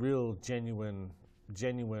was real genuine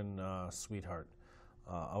sweetheart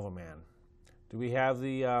of a man. Do we have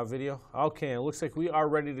the video? Okay, it looks like we are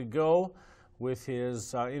ready to go with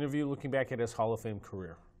his interview, looking back at his Hall of Fame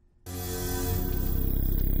career.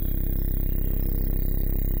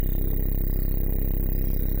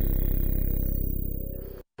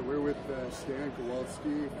 Stan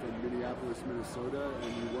Kowalski from Minneapolis, Minnesota,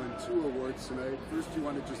 and you won 2 awards tonight. First, you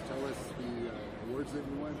want to just tell us the awards that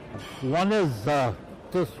you won? One is,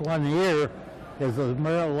 this one here is a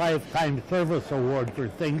Merit Lifetime Service Award for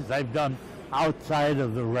things I've done outside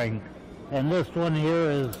of the ring. And this one here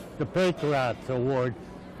is the Patriots Award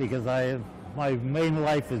because my main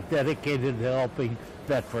life is dedicated to helping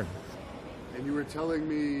veterans. And you were telling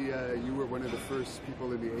me you were one of the first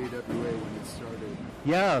people in the AWA when it started.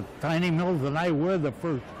 Yeah, Tiny Mills and I were the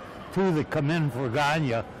first 2 that come in for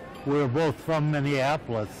Gagne. We were both from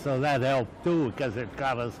Minneapolis, so that helped too because it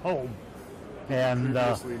got us home. And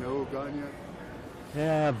previously know Gagne?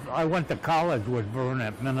 Yeah, I went to college with Vern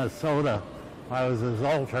at Minnesota. I was his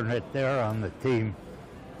alternate there on the team.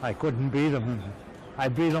 I couldn't beat him. I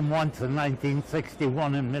beat him once in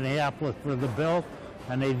 1961 in Minneapolis for the belt,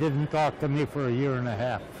 and they didn't talk to me for a year and a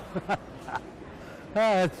half.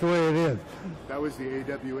 That's the way it is. That was the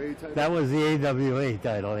AWA title? That was the AWA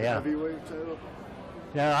title, yeah. Heavyweight title?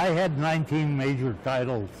 Yeah, I had 19 major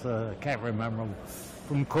titles. I can't remember them.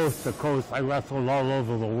 From coast to coast, I wrestled all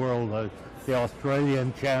over the world. I was the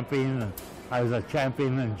Australian champion, and I was a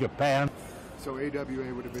champion in Japan. So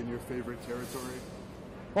AWA would have been your favorite territory?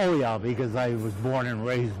 Oh yeah, because I was born and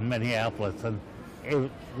raised in Minneapolis, and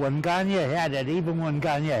when Gagne had it, even when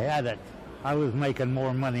Gagne had it, I was making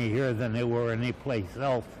more money here than they were any place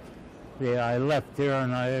else. Yeah, I left here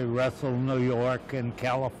and I wrestled in New York and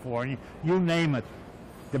California, you name it.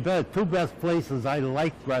 The two best places I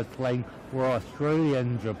liked wrestling were Australia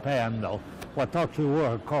and Japan, though.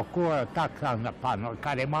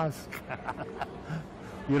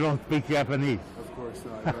 You don't speak Japanese. Of course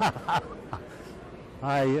not.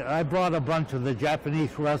 I brought a bunch of the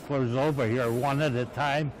Japanese wrestlers over here one at a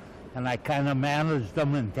time, and I kind of managed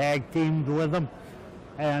them and tag teamed with them,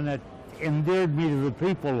 and it endeared me to the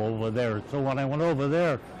people over there. So when I went over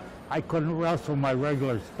there, I couldn't wrestle my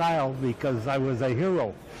regular style because I was a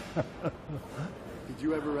hero. Did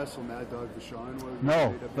you ever wrestle Mad Dog Vachon?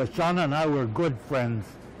 No, Vachon and I were good friends,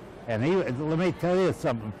 and let me tell you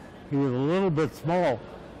something. He was a little bit small,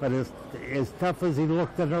 but as tough as he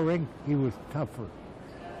looked in the ring, he was tougher.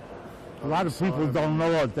 A lot of people don't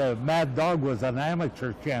know that Mad Dog was an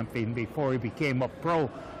amateur champion before he became a pro,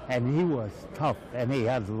 and he was tough, and he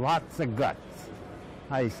had lots of guts.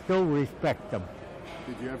 I still respect him.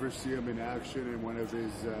 Did you ever see him in action in one of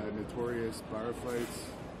his notorious bar fights?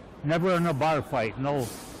 Never in a bar fight, no.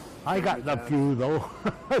 I got in a few, though.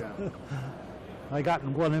 I got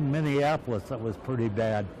in one in Minneapolis that was pretty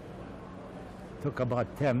bad. Took about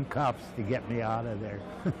 10 cops to get me out of there.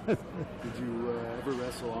 Did you ever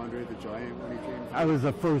wrestle Andre the Giant when he came through? I was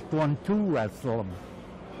the first one to wrestle him.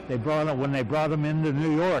 When they brought him into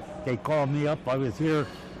New York, they called me up. I was here.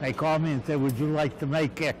 They called me and said, "Would you like to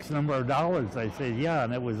make X number of dollars?" I said, "Yeah,"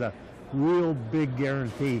 and it was a real big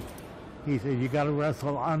guarantee. He said, "You got to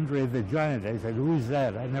wrestle Andre the Giant." I said, "Who's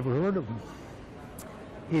that? I never heard of him."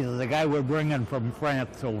 He said, "The guy we're bringing from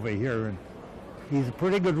France over here, and he's a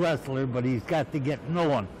pretty good wrestler, but he's got to get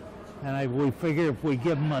known. And we figure if we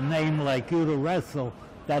give him a name like you to wrestle,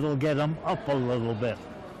 that'll get him up a little bit."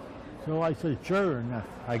 So I said, "Sure," and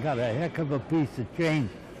I got a heck of a piece of change.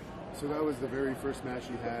 So that was the very first match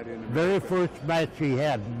he had in America? Very first match he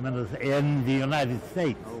had in the United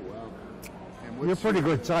States. Oh, wow. And You're pretty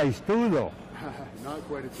good size too, though. Not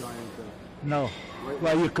quite a giant, though. No.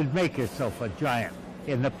 Well, you could make yourself a giant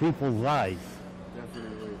in the people's eyes.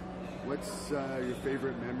 Definitely. What's your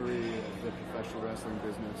favorite memory of the professional wrestling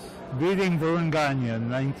business? Beating Vern Gagne in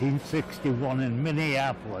 1961 in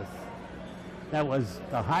Minneapolis. That was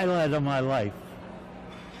the highlight of my life.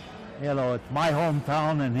 You know, it's my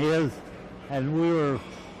hometown and his, and we were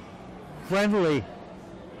friendly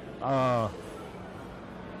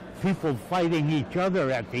people fighting each other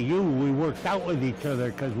at the U. We worked out with each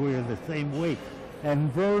other because we were the same weight.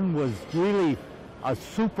 And Vern was really a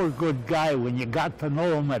super good guy when you got to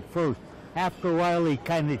know him at first. After a while, he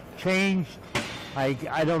kind of changed. I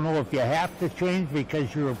don't know if you have to change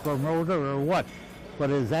because you're a promoter or what, but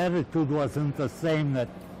his attitude wasn't the same that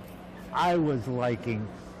I was liking.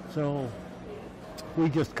 So we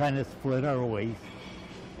just kind of split our ways.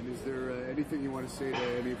 And is there anything you want to say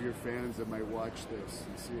to any of your fans that might watch this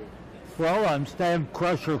and see it? Well, I'm Stan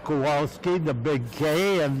Krusher Kowalski, the Big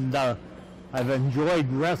K, and I've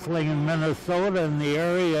enjoyed wrestling in Minnesota in the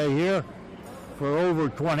area here for over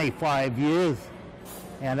 25 years.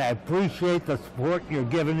 And I appreciate the support you're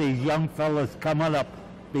giving these young fellas coming up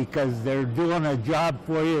because they're doing a job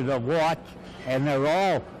for you to watch, and they're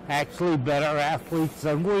all actually better athletes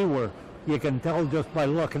than we were. You can tell just by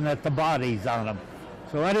looking at the bodies on them.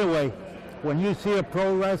 So anyway, when you see a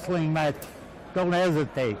pro wrestling match, don't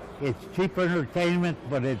hesitate. It's cheap entertainment,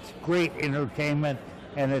 but it's great entertainment,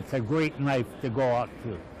 and it's a great night to go out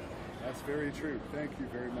to. That's very true. Thank you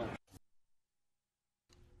very much.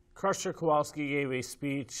 Krusher Kowalski gave a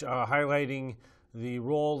speech highlighting the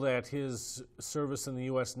role that his service in the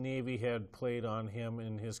U.S. Navy had played on him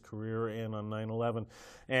in his career and on 9/11.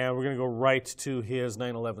 And we're going to go right to his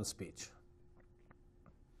 9/11 speech.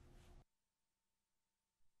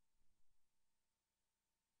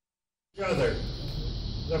 Each other,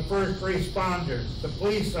 the first responders, the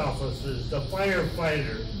police officers, the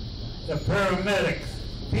firefighters, the paramedics,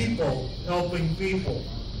 people helping people.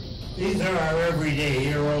 These are our everyday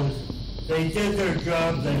heroes. They did their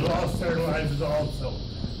job, they lost their lives also.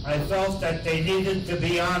 I felt that they needed to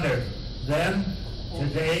be honored then,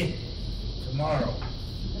 today, tomorrow.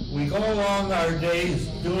 We go along our days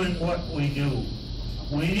doing what we do.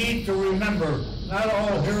 We need to remember not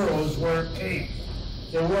all heroes wear capes.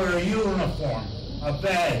 They wear a uniform, a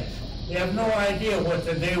badge. They have no idea what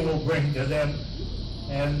the day will bring to them,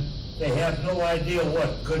 and they have no idea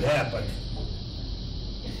what could happen.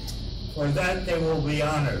 For that they will be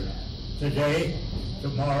honored. Today,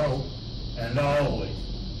 tomorrow, and always.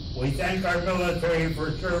 We thank our military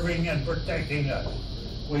for serving and protecting us.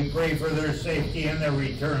 We pray for their safety and their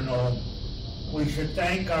return home. We should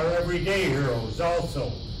thank our everyday heroes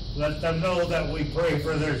also. Let them know that we pray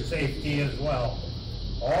for their safety as well.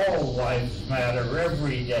 All lives matter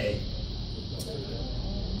every day.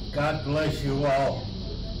 God bless you all.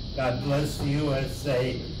 God bless the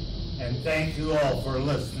USA, and thank you all for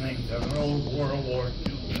listening to an old World War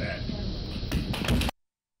II vet.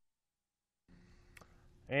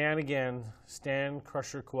 And again, Stan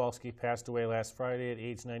Krusher Kowalski passed away last Friday at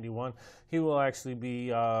age 91. He will actually be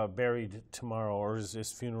buried tomorrow, or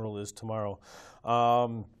his funeral is tomorrow.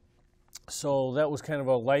 So that was kind of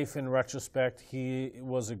a life in retrospect. He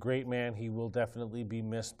was a great man. He will definitely be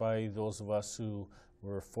missed by those of us who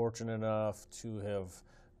were fortunate enough to have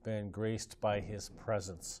been graced by his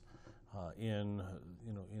presence in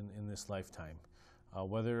this lifetime.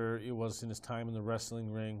 Whether it was in his time in the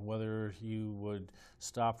wrestling ring, whether you would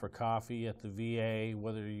stop for coffee at the VA,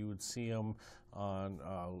 whether you would see him on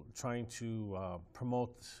trying to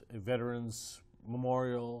promote a veterans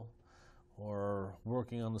memorial, or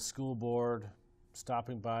working on the school board,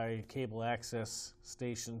 stopping by cable access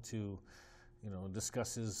station to,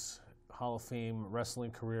 discuss his Hall of Fame wrestling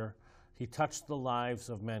career. He touched the lives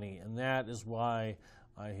of many, and that is why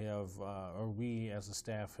I have, or we as a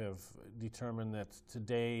staff have determined that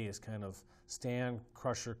today is kind of Stan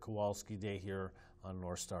Krusher Kowalski Day here on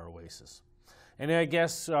North Star Oasis. And I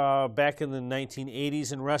guess back in the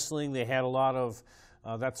 1980s in wrestling, they had a lot of,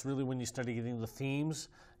 that's really when you started getting the themes.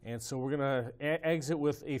 And so we're going to exit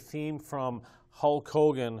with a theme from Hulk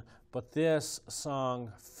Hogan, but this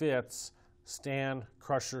song fits Stan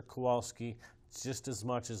Krusher Kowalski just as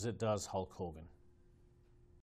much as it does Hulk Hogan.